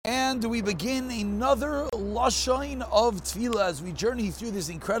And we begin another Lashon of Tefillah as we journey through this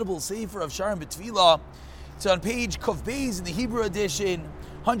incredible Sefer of Shearim Tefillah. It's on page Kuf Beis in the Hebrew edition,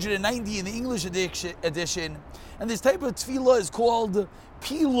 190 in the English edition. And this type of Tefillah is called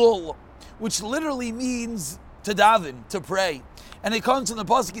Pilul, which literally means to daven, to pray. And it comes from the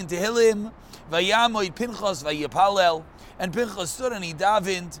pasuk in Tehillim, Vayamoid Pinchas Vayipalel, and Pinchas stood and he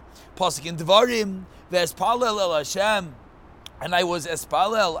davened. Pasuk in Devarim, Vespalel El Hashem, and I was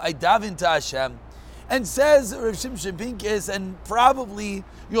espalel, I davened to Hashem. And says Rav Shimshon Pincus, and probably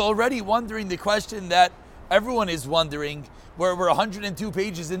you're already wondering the question that everyone is wondering, where we're 102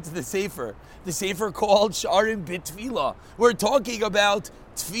 pages into the Sefer called Shearim B'Tefillah. We're talking about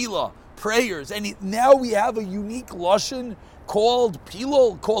Tefillah, prayers, and now we have a unique Lashon called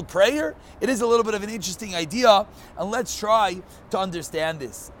Pilul, called prayer. It is a little bit of an interesting idea, and let's try to understand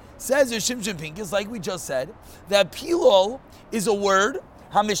this. Says Rav Shimshon Pincus, like we just said, that Pilul is a word,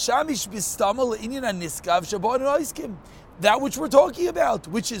 that which we're talking about,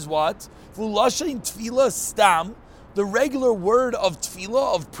 which is what? The regular word of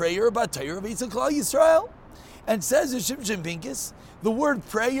tefillah, of prayer, batayr of Yisrael. And says Shimshon Pincus, the word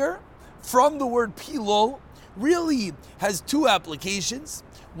prayer from the word pilul really has two applications.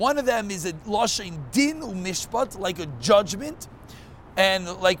 One of them is a lashon din u'mishpat, like a judgment,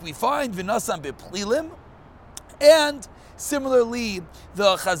 and like we find v'nasan beplilim, and similarly,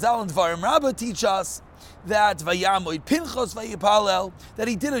 the Chazal and Dvarim Rabbah teach us that Vayamoid Pinchas Vayipalel, that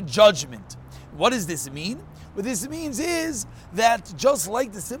he did a judgment. What does this mean? What this means is that just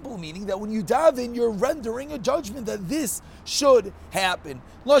like the simple meaning that when you daven, you're rendering a judgment that this should happen.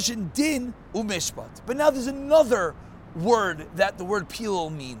 Lashon din umishpat. But now there's another word that the word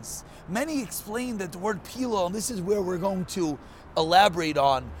pilul means. Many explain that the word pilul, and this is where we're going to elaborate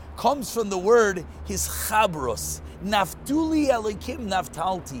on, comes from the word hischabros. Naftuli elikim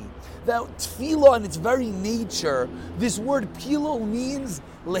naftalti. That tefillah in its very nature, this word pilul means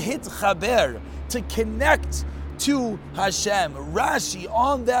lehit chaber, to connect to Hashem. Rashi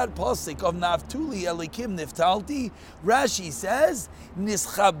on that pasuk of naftuli elikim naftalti, Rashi says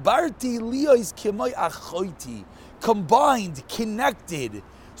nischabarti liyos kemoi achoiti, combined, connected.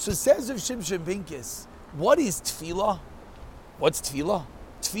 So says Rav Shimshon Pincus, what is tefillah? What's tefillah?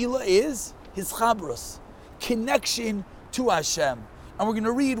 Tefillah is hischabros, connection to Hashem. And we're going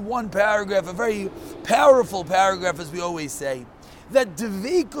to read one paragraph, a very powerful paragraph, as we always say, that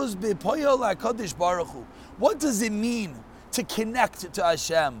deveikus bepoyel HaKadosh Baruch Hu. What does it mean to connect to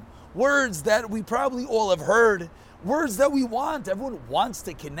Hashem? Words that we probably all have heard, words that we want. Everyone wants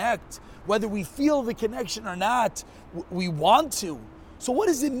to connect. Whether we feel the connection or not, we want to. So what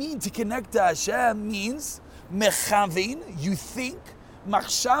does it mean to connect to Hashem? Means mechavin, you think,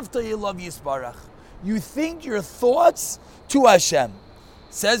 machshavta yelav yisbarach. You think your thoughts to Hashem.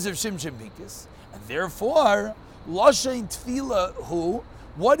 Says Rav Shimshon Pincus, and therefore, Lashon Tefillah hu,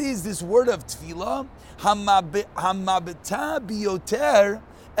 what is this word of Tefillah? Hamabta biyoter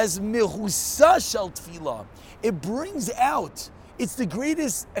as mehusa shel Tefillah. It brings out, it's the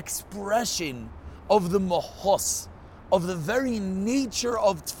greatest expression of the mahos, of the very nature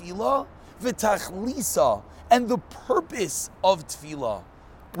of Tefillah, v'tachlisa, and the purpose of Tefillah,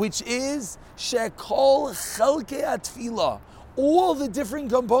 which is shekol chelkei atfilah, all the different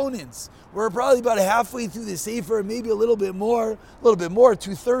components. We're probably about halfway through the Sefer, maybe a little bit more,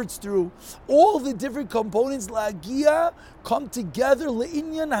 2/3 through. All the different components, la'agia, come together,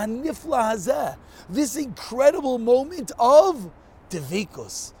 le'inyan hanifla hazeh, this incredible moment of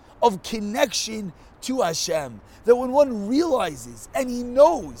deveikus, of connection to Hashem, that when one realizes and he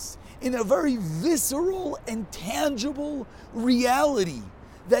knows in a very visceral and tangible reality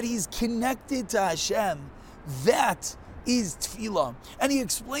that he's connected to Hashem, that is tefillah. And he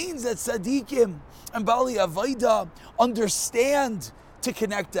explains that tzaddikim and bali avoda understand to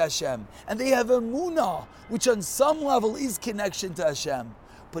connect to Hashem, and they have emunah, which on some level is connection to Hashem.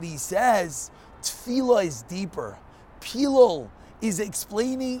 But he says tefillah is deeper. Pilul is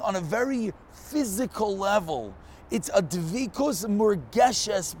explaining on a very physical level. It's a dvikus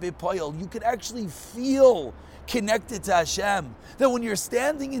murgeshes bepoil. You can actually feel connected to Hashem. That when you're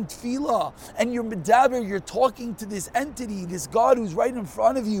standing in tefillah and you're medaber, you're talking to this entity, this God who's right in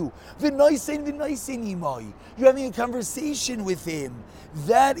front of you. You're having a conversation with Him.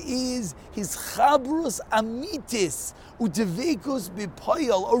 That is His chabrus amitis utevekus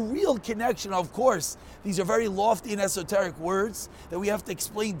bepoil, a real connection. Of course, these are very lofty and esoteric words that we have to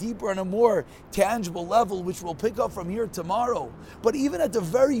explain deeper on a more tangible level, which we'll pick up from here tomorrow. But even at the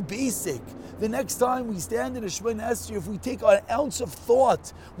very basic, the next time we stand in a Shemona Esrei, if we take an ounce of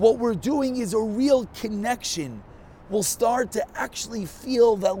thought, what we're doing is a real connection we'll start to actually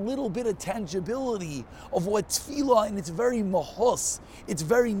feel that little bit of tangibility of what tefillah in its very mahus, its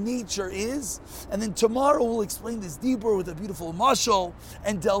very nature is. And then tomorrow we'll explain this deeper with a beautiful mashal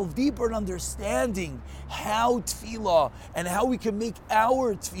and delve deeper in understanding how tefillah and how we can make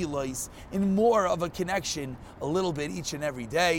our tefillahs in more of a connection a little bit each and every day.